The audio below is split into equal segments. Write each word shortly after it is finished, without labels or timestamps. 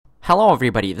Hello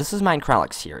everybody, this is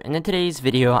Minecraft here, and in today's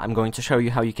video I'm going to show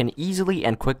you how you can easily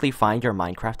and quickly find your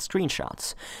Minecraft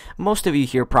screenshots. Most of you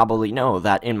here probably know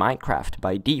that in Minecraft,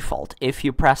 by default, if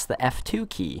you press the F2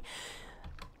 key,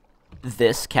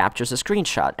 this captures a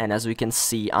screenshot, and as we can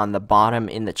see on the bottom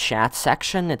in the chat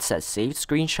section, it says saved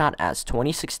screenshot as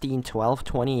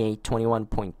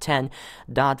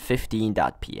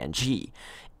 2016-12-28-21.10.15.png.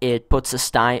 It puts a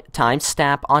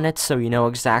timestamp on it so you know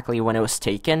exactly when it was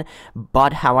taken,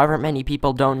 but however many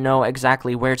people don't know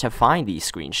exactly where to find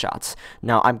these screenshots.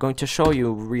 Now I'm going to show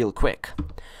you real quick.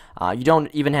 You don't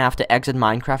even have to exit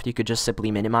Minecraft, you could just simply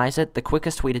minimize it. The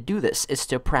quickest way to do this is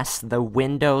to press the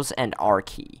Windows and R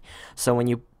key. So when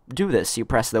you do this, you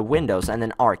press the Windows and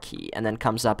then R key, and then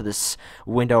comes up this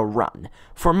window run.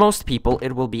 For most people,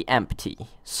 it will be empty.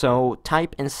 So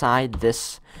type inside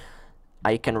this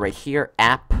icon right here,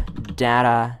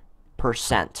 appdata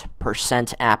percent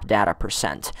app data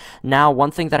percent. Now, one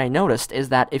thing that I noticed is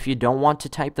that if you don't want to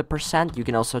type the percent, you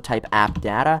can also type app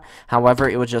data. However,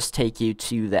 it will just take you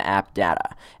to the app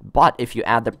data. But if you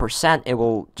add the percent, it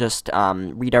will just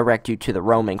redirect you to the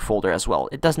roaming folder as well.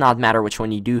 It does not matter which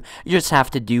one you do. You just have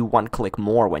to do one click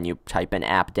more when you type in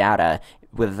app data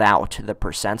without the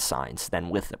percent signs than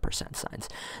with the percent signs.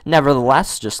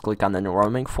 Nevertheless, just click on the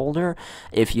roaming folder.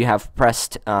 If you have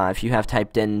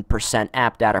typed in percent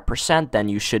app data percent, then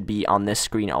you should be on this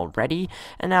screen already.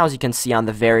 And now, as you can see on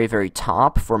the very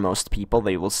top, for most people,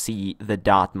 they will see the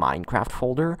 .minecraft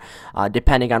folder.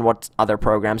 Depending on what other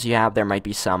programs you have, there might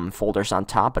be some folders on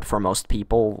top, but for most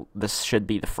people, this should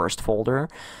be the first folder.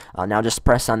 Now just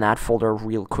press on that folder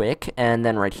real quick, and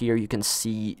then right here you can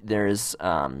see there's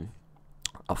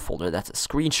a folder that's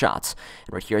screenshots.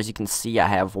 And right here, as you can see, I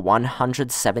have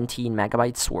 117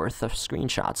 megabytes worth of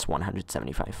screenshots,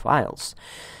 175 files.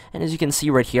 And as you can see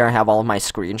right here, I have all of my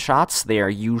screenshots. They are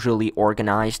usually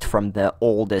organized from the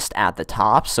oldest at the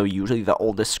top, so usually the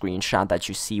oldest screenshot that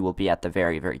you see will be at the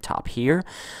very top here.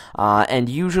 And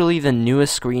usually the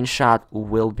newest screenshot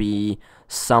will be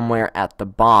somewhere at the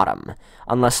bottom,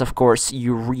 unless of course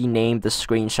you rename the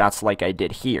screenshots like I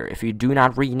did here. If you do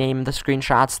not rename the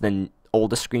screenshots, then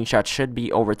oldest screenshot should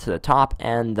be over to the top,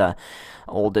 and the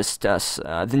newest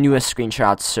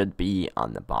screenshots should be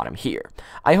on the bottom here.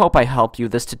 I hope I helped you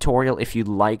this tutorial. If you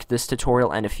liked this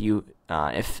tutorial, and if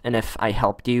I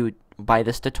helped you by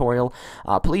this tutorial,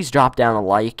 please drop down a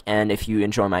like, and if you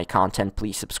enjoy my content,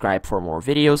 please subscribe for more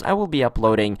videos. I will be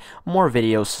uploading more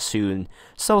videos soon.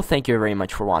 So thank you very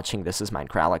much for watching. This is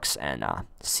Minecraft, and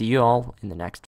see you all in the next